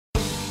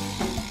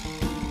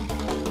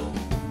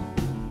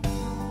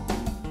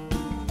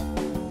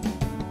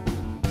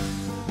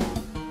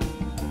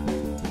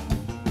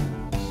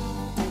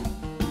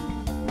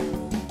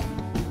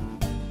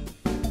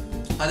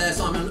Hi there,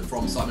 Simon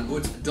from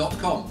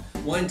simonwoods.com.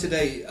 Wine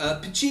today,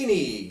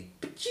 Piccini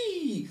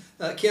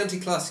Chianti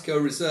Classico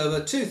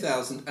Riserva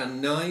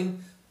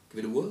 2009. Give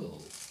it a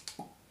whirl.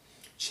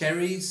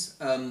 Cherries,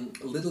 a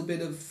little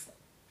bit of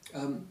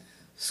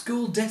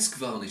school desk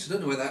varnish. I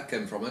don't know where that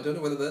came from. I don't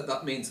know whether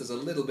that means there's a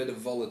little bit of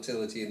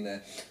volatility in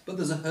there, but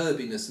there's a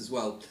herbiness as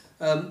well.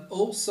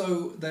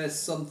 Also, there's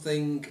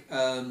something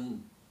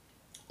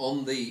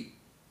on the,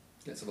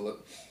 let's have a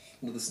look,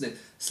 another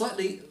sniff.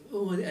 Slightly,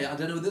 oh, I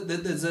don't know,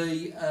 there's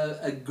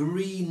a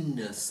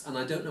greenness, and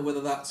I don't know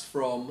whether that's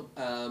from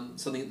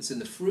something that's in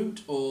the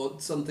fruit or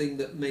something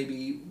that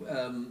maybe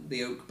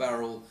the oak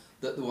barrel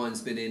that the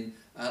wine's been in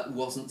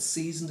wasn't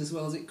seasoned as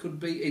well as it could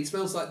be. It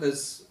smells like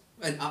there's,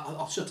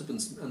 I'll shut up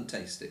and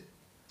taste it.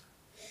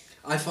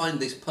 I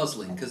find this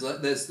puzzling because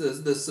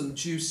there's some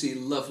juicy,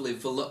 lovely,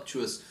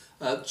 voluptuous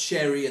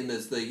cherry, and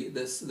there's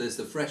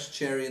the fresh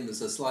cherry, and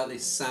there's a slightly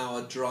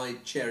sour,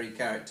 dried cherry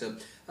character.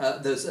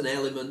 There's an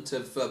element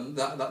of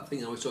that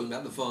thing I was talking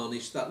about, the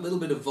varnish, that little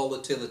bit of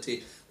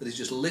volatility that is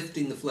just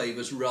lifting the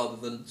flavours rather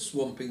than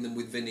swamping them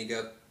with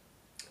vinegar.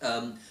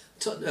 A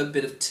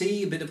bit of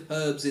tea, a bit of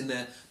herbs in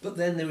there, but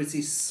then there is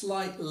this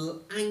slight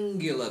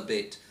angular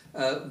bit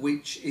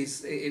which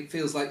is, it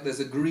feels like there's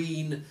a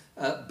green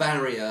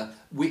barrier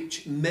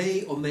which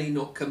may or may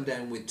not come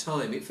down with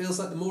time. It feels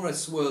like the more I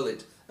swirl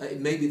it, it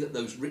may be that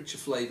those richer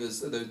flavours,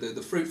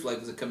 the fruit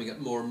flavours are coming up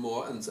more and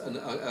more and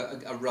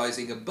are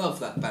rising above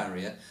that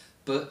barrier,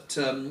 but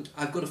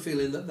I've got a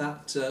feeling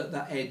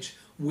that edge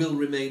will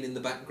remain in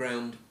the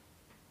background.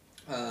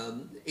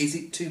 Is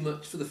it too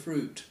much for the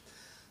fruit?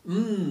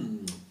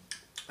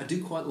 I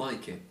do quite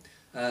like it,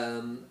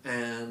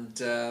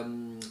 and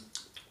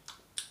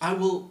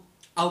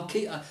I'll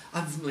keep.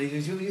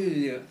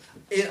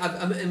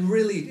 I'm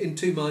really in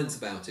two minds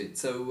about it,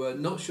 so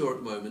not sure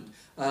at the moment.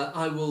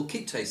 I will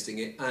keep tasting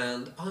it,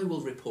 and I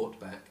will report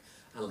back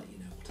and let you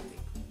know what I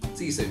think.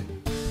 See you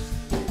soon.